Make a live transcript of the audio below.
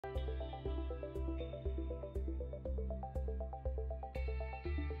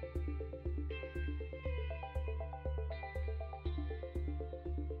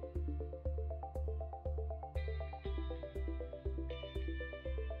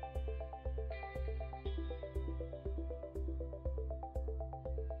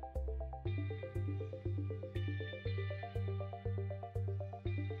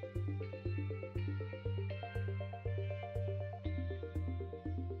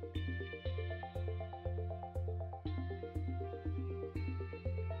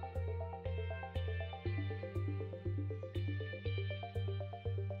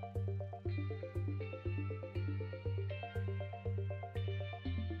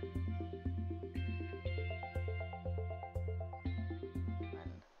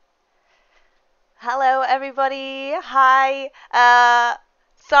Hello, everybody. Hi.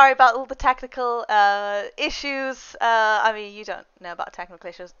 Sorry about all the technical issues. I mean, you don't know about technical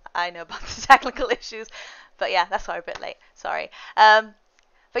issues. I know about the technical issues. But yeah, that's why we're a bit late. Sorry.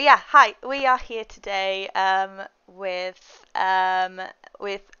 But yeah, hi. We are here today with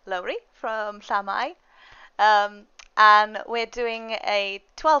Lowri from Llamau. Um, and we're doing a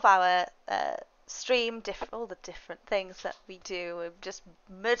 12-hour stream, all the different things that we do. We've just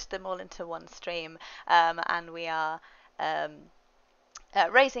merged them all into one stream, and we are um,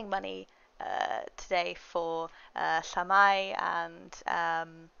 raising money today for Llamau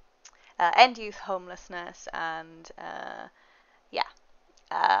and end youth homelessness. And yeah,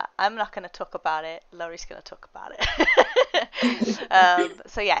 I'm not going to talk about it. Lowri's going to talk about it.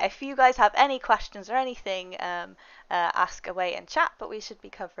 So yeah, if you guys have any questions or anything, ask away in chat. But we should be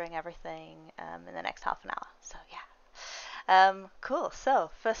covering everything in the next half an hour. So yeah, cool.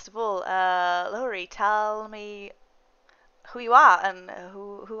 So first of all, Lowri, tell me who you are and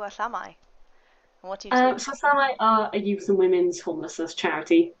who are Llamau and what do you do? So Sami are a youth and women's homelessness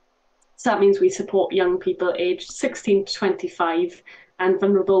charity. So that means we support young people aged 16 to 25 and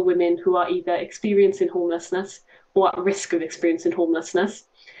vulnerable women who are either experiencing homelessness or at risk of experiencing homelessness.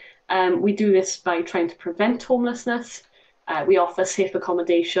 We do this by trying to prevent homelessness. We offer safe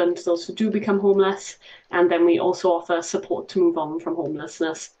accommodation to those who do become homeless, and then we also offer support to move on from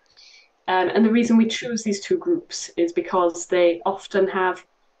homelessness. And the reason we choose these two groups is because they often have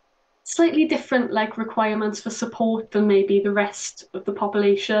slightly different requirements for support than maybe the rest of the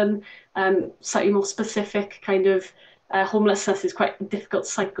population. Slightly more specific kind of homelessness is quite a difficult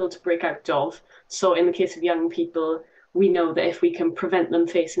cycle to break out of. So in the case of young people, we know that if we can prevent them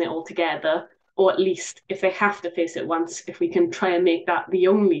facing it altogether, or at least if they have to face it once, if we can try and make that the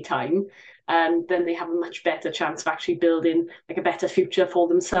only time, then they have a much better chance of actually building a better future for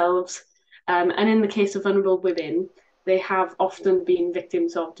themselves. And in the case of vulnerable women, they have often been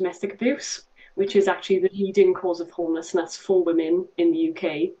victims of domestic abuse, which is actually the leading cause of homelessness for women in the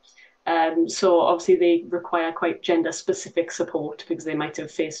UK. So obviously they require quite gender specific support because they might have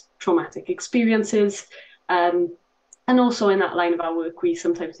faced traumatic experiences. Um, and also in that line of our work, we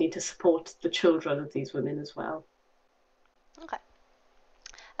sometimes need to support the children of these women as well. Okay.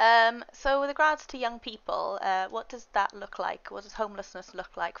 So with regards to young people, what does that look like? What does homelessness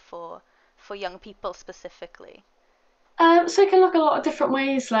look like for young people specifically? So it can look a lot of different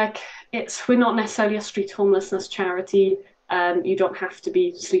ways. We're not necessarily a street homelessness charity. You don't have to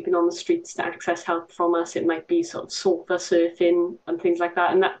be sleeping on the streets to access help from us. It might be sort of sofa surfing and things like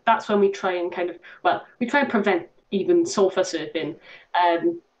that. And that's when we try and we try and prevent even sofa surfing.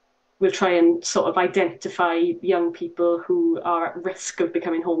 We'll try and sort of identify young people who are at risk of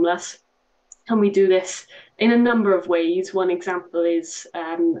becoming homeless. And we do this in a number of ways. One example is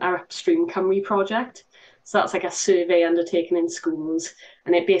our Upstream Cymru project. So that's like a survey undertaken in schools,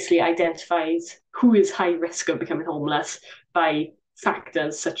 and it basically identifies who is high risk of becoming homeless by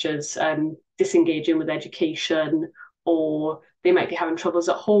factors such as disengaging with education, or they might be having troubles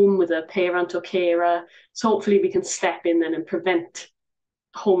at home with a parent or carer. So hopefully we can step in then and prevent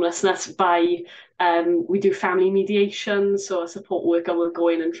homelessness by we do family mediation. So a support worker will go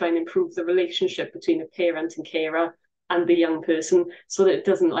in and try and improve the relationship between a parent and carer and the young person so that it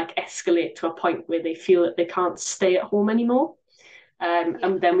doesn't escalate to a point where they feel that they can't stay at home anymore. Yeah.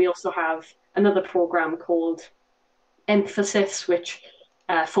 And then we also have another program called Emphasis, which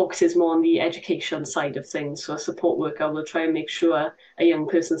focuses more on the education side of things. So a support worker will try and make sure a young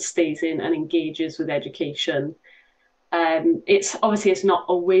person stays in and engages with education. It's not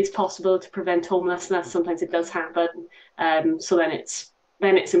always possible to prevent homelessness. Sometimes it does Mm. happen. So then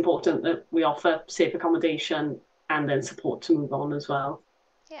it's important that we offer safe accommodation and then support to move on as well.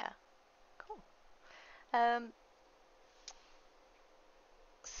 Yeah. Cool. Um,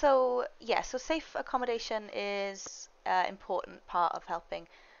 so yeah, so safe accommodation is important part of helping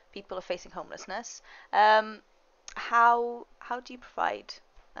people who are facing homelessness. Um, how do you provide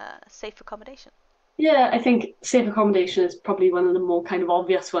safe accommodation? Yeah, I think safe accommodation is probably one of the more kind of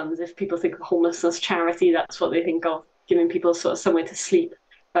obvious ones. If people think of homelessness charity, that's what they think of, giving people sort of somewhere to sleep.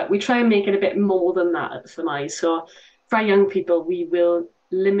 But we try and make it a bit more than that at FMI. So for our young people, we will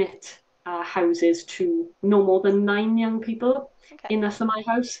limit our houses to no more than 9 young people Okay. in a FMI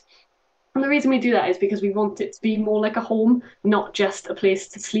house. And the reason we do that is because we want it to be more like a home, not just a place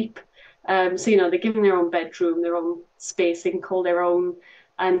to sleep. So they're given their own bedroom, their own space, they can call their own,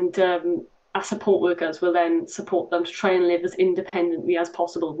 and our support workers will then support them to try and live as independently as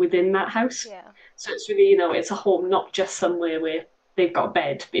possible within that house. Yeah. So it's really, it's a home, not just somewhere where they've got a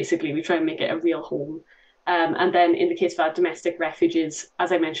bed. Basically, we try and make it a real home. And then in the case of our domestic refugees,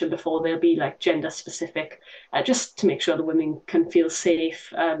 as I mentioned before, they'll be like gender specific, just to make sure the women can feel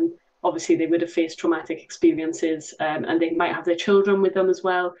safe. Obviously, they would have faced traumatic experiences, and they might have their children with them as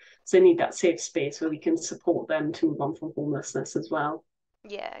well. So they need that safe space where we can support them to move on from homelessness as well.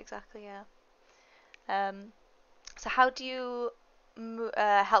 Yeah, exactly. Yeah. Um, so how do you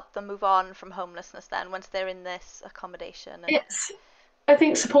help them move on from homelessness then once they're in this accommodation and It's I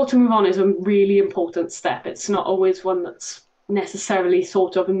think support to move on is a really important step. It's not always one that's necessarily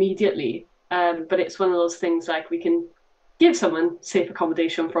thought of immediately, but it's one of those things like we can give someone safe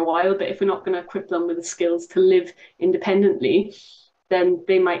accommodation for a while, but if we're not going to equip them with the skills to live independently, then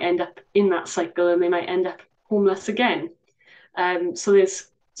they might end up in that cycle and they might end up homeless again. So there's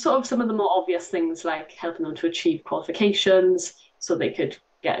sort of some of the more obvious things like helping them to achieve qualifications so they could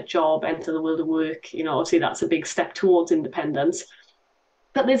get a job, enter the world of work. Obviously that's a big step towards independence.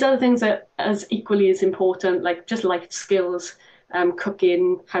 But there's other things that as equally as important, like just life skills,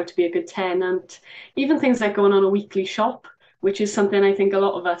 cooking, how to be a good tenant, even things like going on a weekly shop, which is something I think a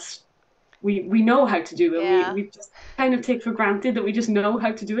lot of us we know how to do, and we yeah, we just kind of take for granted that we just know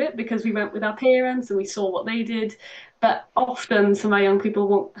how to do it because we went with our parents and we saw what they did. But often some of our young people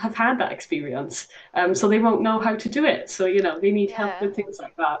won't have had that experience, so they won't know how to do it. So they need help yeah, with things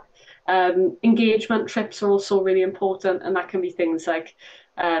like that. Engagement trips are also really important, and that can be things like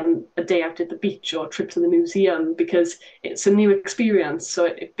a day out at the beach or a trip to the museum because it's a new experience. So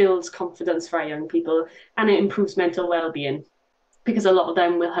it builds confidence for our young people and it improves mental well-being because a lot of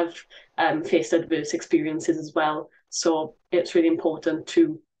them will have faced adverse experiences as well. So it's really important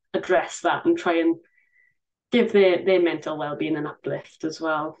to address that and try and give their mental well-being an uplift as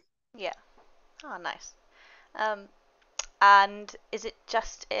well. yeah. Oh, nice. Um, and is it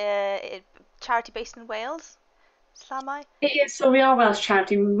just charity based in Wales, Llamau? It is, so we are Welsh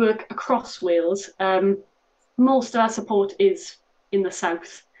charity. We work across Wales. Most of our support is in the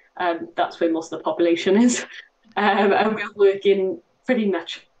south. That's where most of the population is. And we work in pretty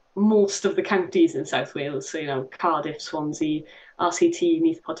much most of the counties in South Wales. So, Cardiff, Swansea, RCT,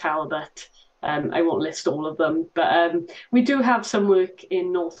 Neath Port Talbot. I won't list all of them, but we do have some work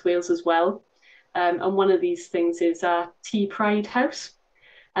in North Wales as well. And one of these things is our Tea Pride House.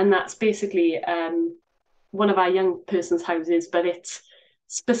 And that's basically one of our young person's houses, but it's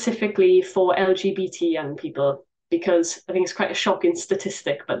specifically for LGBT young people because I think it's quite a shocking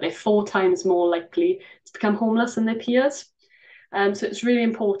statistic, but they're 4 times more likely to become homeless than their peers. So it's really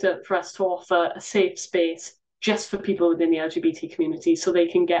important for us to offer a safe space just for people within the LGBT community so they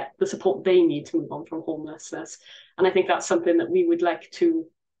can get the support they need to move on from homelessness. And I think that's something that we would like to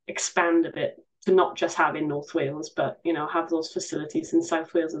expand a bit to not just have in North Wales, but have those facilities in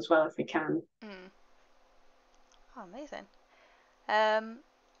South Wales as well if we can. Mm. Oh, amazing. Um,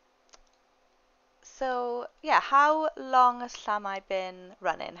 so yeah, how long has Llamau been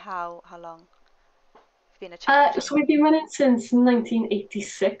running? How long have you been a charity? So we've been running since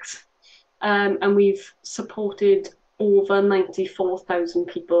 1986, and we've supported over 94,000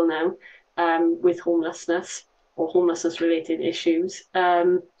 people now with homelessness or homelessness related issues.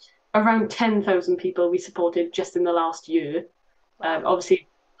 Around 10,000 people we supported just in the last year. Wow. Obviously,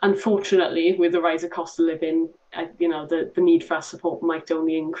 unfortunately, with the rise of cost of living, the need for our support might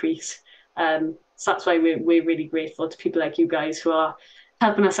only increase. So that's why we're really grateful to people like you guys who are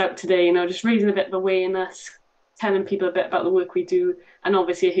helping us out today. Just raising a bit of awareness, telling people a bit about the work we do, and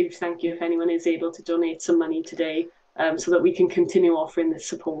obviously a huge thank you if anyone is able to donate some money today. So that we can continue offering this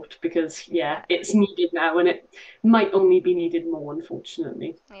support because yeah, Yeah. it's needed now and it might only be needed more,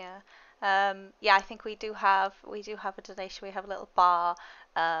 unfortunately. Yeah. Yeah, I think we do have a donation. We have a little bar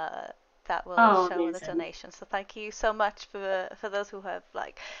uh, that will Oh, show the amazing. donation. So thank you so much for those who have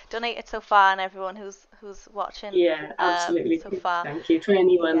like donated so far and everyone who's watching Yeah, absolutely. so Huge far. thank you to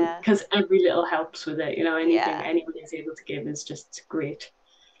anyone Yeah. because every little helps with it. Anything Yeah. anyone is able to give is just great.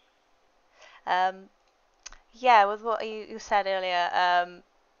 Um, yeah, with what you said earlier,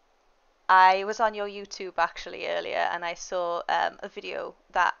 I was on your YouTube actually earlier and I saw a video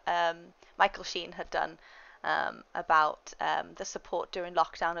that Michael Sheen had done about the support during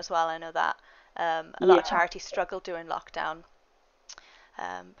lockdown as well. I know that a lot of Yeah, charities struggled during lockdown.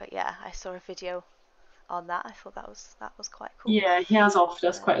 But yeah, I saw a video on that. I thought that was quite cool. yeah, he has offered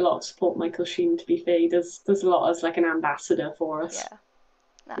us quite Um, a lot of support, Michael Sheen, to be fair. There's a lot as like an ambassador for us.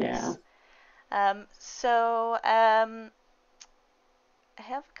 yeah, Yeah. nice. So I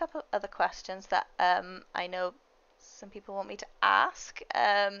have a couple other questions that I know some people want me to ask.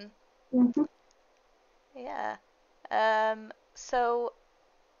 Mhm. Yeah. So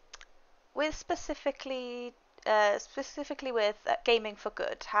with specifically specifically with Gaming for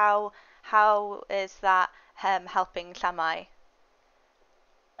Good. How is that helping Llamau?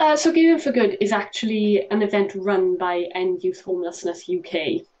 So Gaming for Good is actually an event run by End Youth Homelessness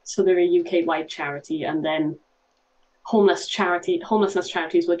UK. So they're a UK-wide charity, and then homelessness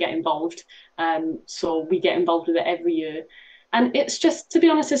charities will get involved. So we get involved with it every year. And it's just, to be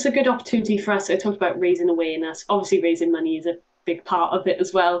honest, it's a good opportunity for us. I talked about raising awareness. Obviously, raising money is a big part of it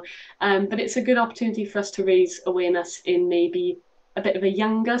as well. But it's a good opportunity for us to raise awareness in maybe a bit of a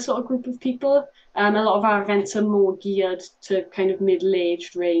younger sort of group of people. A lot of our events are more geared to kind of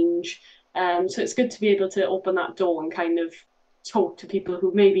middle-aged range. So it's good to be able to open that door and kind of talk to people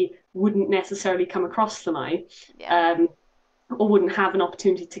who maybe wouldn't necessarily come across them Yeah. um, or wouldn't have an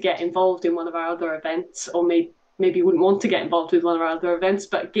opportunity to get involved in one of our other events, or maybe wouldn't want to get involved with one of our other events.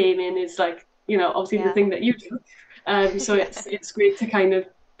 But gaming is like, obviously the Yeah. thing that you do. So Yeah. it's great to kind of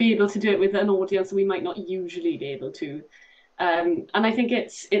be able to do it with an audience that we might not usually be able to. And I think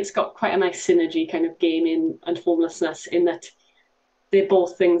it's got quite a nice synergy, kind of gaming and homelessness, in that they're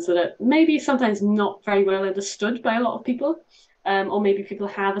both things that are maybe sometimes not very well understood by a lot of people, or maybe people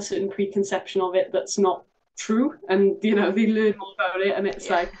have a certain preconception of it that's not true, and they learn more about it, and it's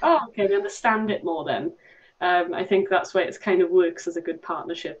Yeah. like, oh, okay, they understand it more then. I think that's why it's kind of works as a good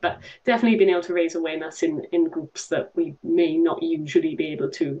partnership, but definitely being able to raise awareness in groups that we may not usually be able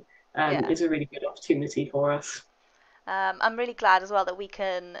to Yeah. is a really good opportunity for us. I'm really glad as well that we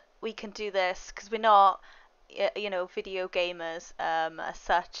can do this because we're not, video gamers as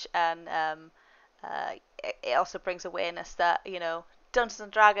such, and it also brings awareness that Dungeons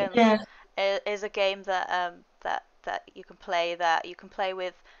and Dragons Yeah, is a game that you can play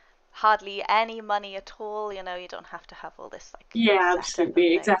with hardly any money at all. You don't have to have all this like yeah, setup and absolutely,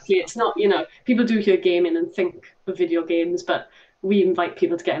 things. exactly. So It's not, people do hear gaming and think of video games, but we invite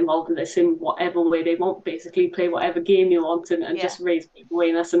people to get involved with this in whatever way they want, basically play whatever game you want, and yeah, just raise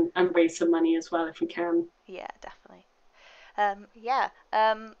awareness and raise some money as well if we can. yeah, definitely. Yeah.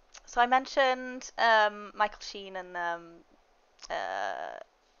 So I mentioned Michael Sheen and uh,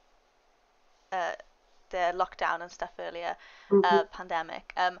 uh, the lockdown and stuff earlier, Mhm.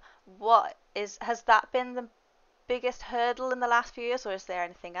 pandemic. What has that been the biggest hurdle in the last few years, or is there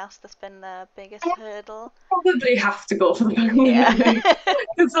anything else that's been the biggest hurdle? Probably have to go for the Yeah. pandemic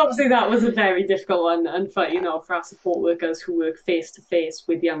because obviously that was a very difficult one, and for Yeah. for our support workers who work face to face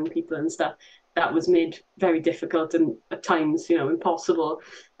with young people and stuff, that was made very difficult and at times impossible.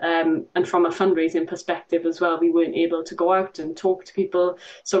 And from a fundraising perspective as well, we weren't able to go out and talk to people,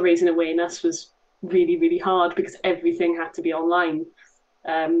 so raising awareness was really really hard because everything had to be online.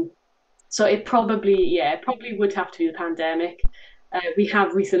 um, so it probably would have to be the pandemic. We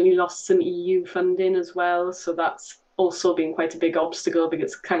have recently lost some EU funding as well, so that's also been quite a big obstacle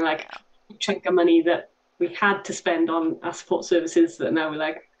because it's kind of like Yeah. a chunk of money that we had to spend on our support services that now we're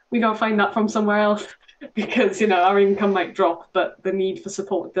like, we gotta find that from somewhere else because our income might drop, but the need for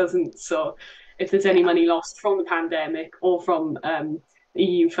support doesn't. So if there's any Yeah. money lost from the pandemic or from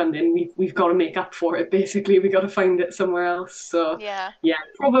EU funding, we've got to make up for it. Basically, we got to find it somewhere else. So Yeah. yeah,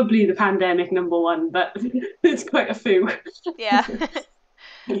 probably the pandemic number one, but there's quite a few. Yeah.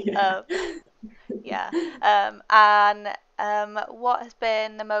 Yeah. um, yeah. And what has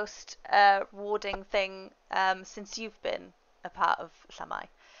been the most rewarding thing since you've been a part of Llamau?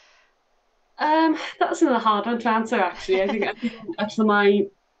 That's another hard one to answer. Actually, I think actually my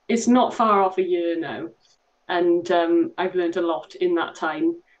it's not far off a year now, and I've learned a lot in that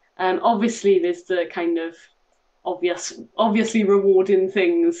time. Obviously, there's the kind of obviously rewarding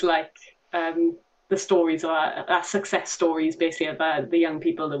things like the stories or our success stories, basically about the young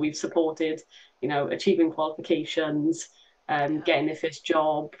people that we've supported, achieving qualifications, Yeah. getting their first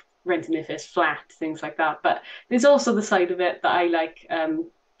job, renting their first flat, things like that. But there's also the side of it that I like,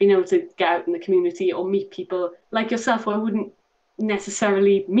 being able to get out in the community or meet people like yourself who I wouldn't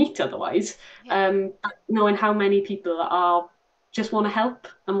necessarily meet otherwise. Yeah. Knowing how many people are just want to help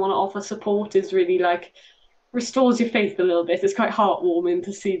and want to offer support is really like restores your faith a little bit. It's quite heartwarming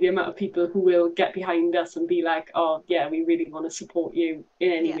to see the amount of people who will get behind us and be like, "Oh, yeah, we really want to support you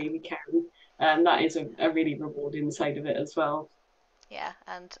in any Yeah. way we can." And that is a really rewarding side of it as well. Yeah.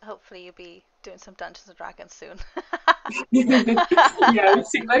 And hopefully you'll be doing some Dungeons and Dragons soon. Yeah,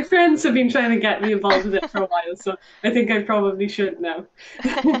 see, my friends have been trying to get me involved with it for a while, so I think I probably should now.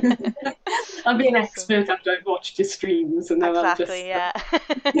 I'll be an Awesome. expert after I've watched your streams, and then I'll Exactly. just.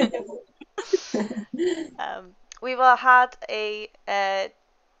 Yeah.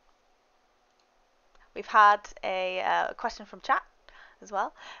 We've had a question from chat as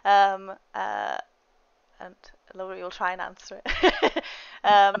well, and Lowri will try and answer it.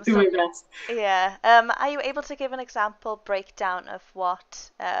 I'll do So my best. yeah, are you able to give an example breakdown of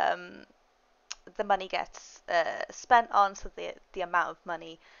what the money gets spent on? So the amount of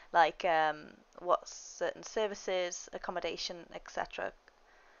money, like what certain services, accommodation, etc.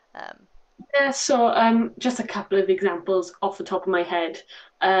 Um, Yeah, so just a couple of examples off the top of my head.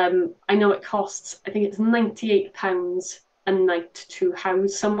 I know it costs, I think it's £98 a night to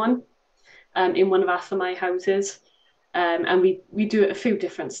house someone in one of our Thamai houses. And we do a few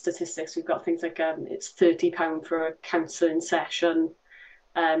different statistics. We've got things like it's £30 for a counselling session.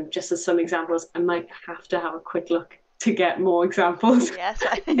 Just as some examples, I might have to have a quick look to get more examples. yes,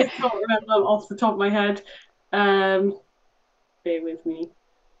 I can't remember off the top of my head. Um, Bear with me.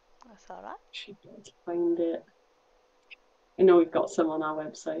 that's all right. Should be able to find it. I know we've got some on our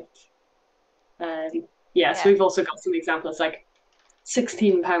website. Yeah, so Yeah, we've also got some examples like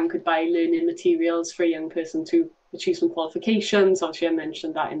 £16 could buy learning materials for a young person to achieve some qualifications. Obviously, I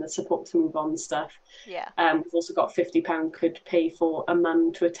mentioned that in the support to move on stuff. yeah, We've also got £50 could pay for a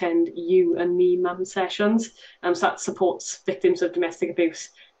mum to attend you and me mum sessions. So that supports victims of domestic abuse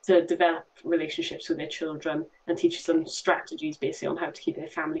to develop relationships with their children and teaches okay, them strategies basically on how to keep their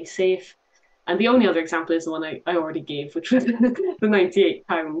family safe. And the only other example is the one I already gave, which was the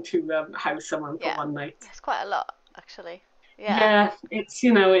 £98 to house someone for yeah. one night. It's quite a lot, actually. Yeah. Yeah,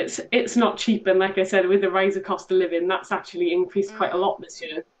 it's not cheap, and like I said, with the rise of cost of living, that's actually increased quite a Mm, lot this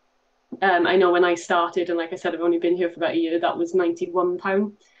year. I know when I started, and like I said, I've only been here for about a year. That was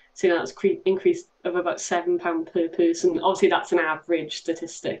 £91. So that's increased of about £7 per person. Obviously, that's an average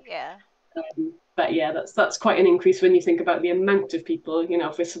statistic, yeah. but yeah, that's quite an increase when you think about the amount of people.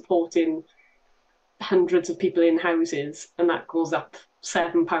 If we're supporting hundreds of people in houses, and that goes up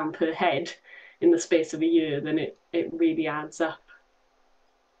 £7 per head in the space of a year, then it really adds up.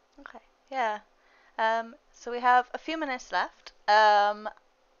 Okay. Yeah. So we have a few minutes left.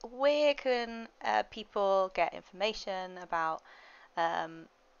 Where can people get information about um,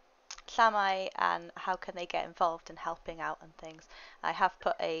 Llamau and how can they get involved in helping out and things? I have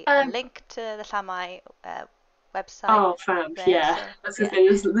put a Um, link to the Llamau website Oh, fab, there. yeah. So That's the yeah, thing.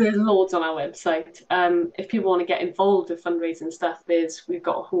 There's loads on our website. If people want to get involved with fundraising stuff, we've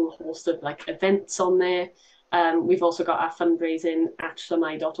got a whole host of like events on there. We've also got our fundraising at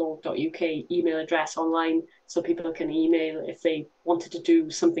shamai.org.uk email address online, so people can email if they wanted to do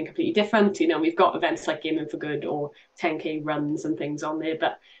something completely different. We've got events like Gaming for Good or 10K runs and things on there.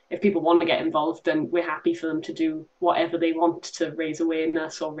 But if people want to get involved, then we're happy for them to do whatever they want to raise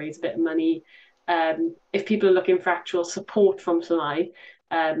awareness or raise a bit of money. If people are looking for actual support from Sinai,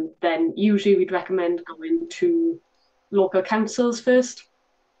 then usually we'd recommend going to local councils first.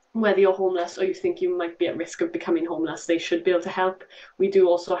 Whether you're homeless or you think you might be at risk of becoming homeless, they should be able to help. We do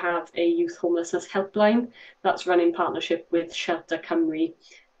also have a youth homelessness helpline that's run in partnership with Shelter Cymru.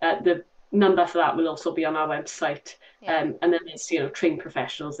 The number for that will also be on our website. yeah, And then there's trained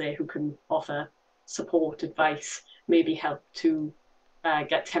professionals there who can offer support, advice, maybe help to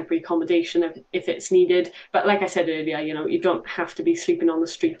get temporary accommodation if it's needed. But like I said earlier, you don't have to be sleeping on the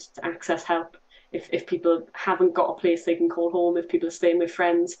street to access help. If people haven't got a place they can call home, if people are staying with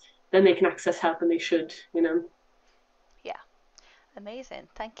friends, then they can access help and they should. yeah. Amazing.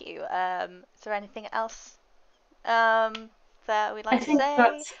 Thank you. Is there anything else um, that we'd I like to think say?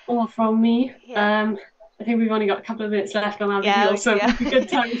 that's all from me. Yeah. I think we've only got a couple of minutes left on our Yeah. video, so Yeah. it'd be a good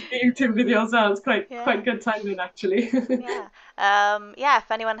time for the YouTube video as well. It's Yeah. quite good timing actually. Yeah. Yeah,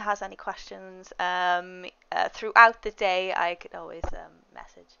 if anyone has any questions throughout the day, I could always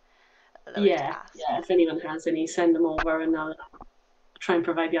message Lowri to Yeah, ask. yeah. If anyone has any, send them over and I'll try and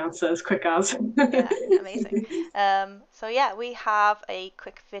provide the answer as quick as. Yeah, amazing. So yeah, we have a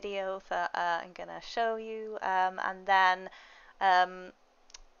quick video that I'm gonna show you, and then um,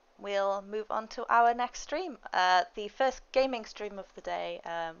 we'll move on to our next stream. The first gaming stream of the day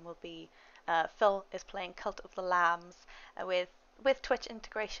will be Phil is playing Cult of the Lambs with Twitch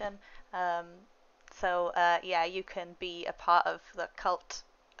integration. Um, so yeah, you can be a part of the cult,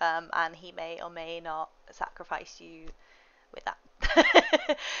 and he may or may not sacrifice you with that.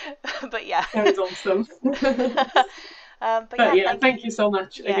 But yeah. Sounds awesome. But But yeah, yeah, thank you so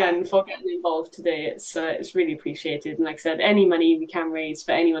much yeah, again for getting involved today. It's really appreciated. And like I said, any money we can raise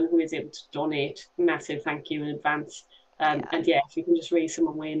for anyone who is able to donate, massive thank you in advance. yeah. And yeah, if we can just raise some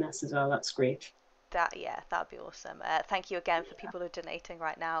awareness as well, that's great. That'd be awesome. Thank you again for people who are donating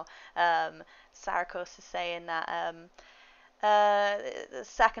right now. Um, Saricos is saying that uh, the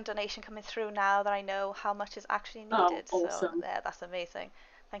second donation coming through now that I know how much is actually Oh, needed. So awesome. yeah, that's amazing.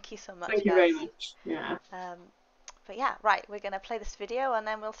 Thank you so much, Thank you guys. very much. Yeah. Um, but yeah, right, we're gonna play this video and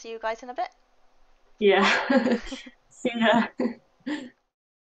then we'll see you guys in a bit. Yeah. See ya.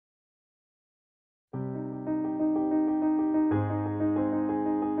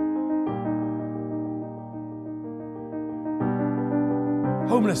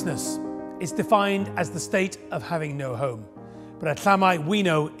 Homelessness is defined as the state of having no home. But at Llamau, we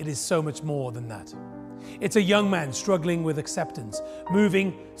know it is so much more than that. It's a young man struggling with acceptance,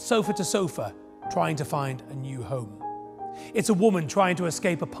 moving sofa to sofa, trying to find a new home. It's a woman trying to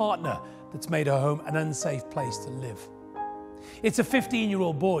escape a partner that's made her home an unsafe place to live. It's a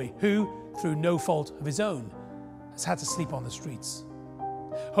 15-year-old boy who, through no fault of his own, has had to sleep on the streets.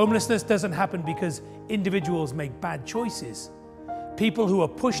 Homelessness doesn't happen because individuals make bad choices. People who are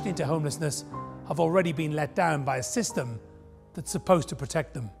pushed into homelessness have already been let down by a system that's supposed to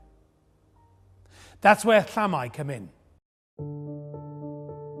protect them. That's where Llamau come in.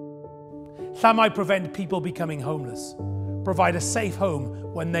 Llamau prevent people becoming homeless, provide a safe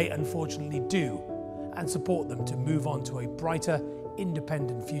home when they unfortunately do, and support them to move on to a brighter,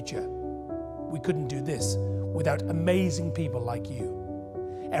 independent future. We couldn't do this without amazing people like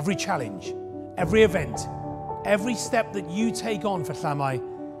you. Every challenge, every event, every step that you take on for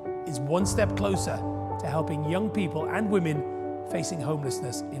Llamau is one step closer to helping young people and women facing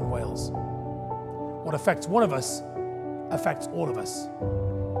homelessness in Wales. What affects one of us affects all of us.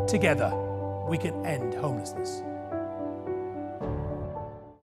 Together, we can end homelessness.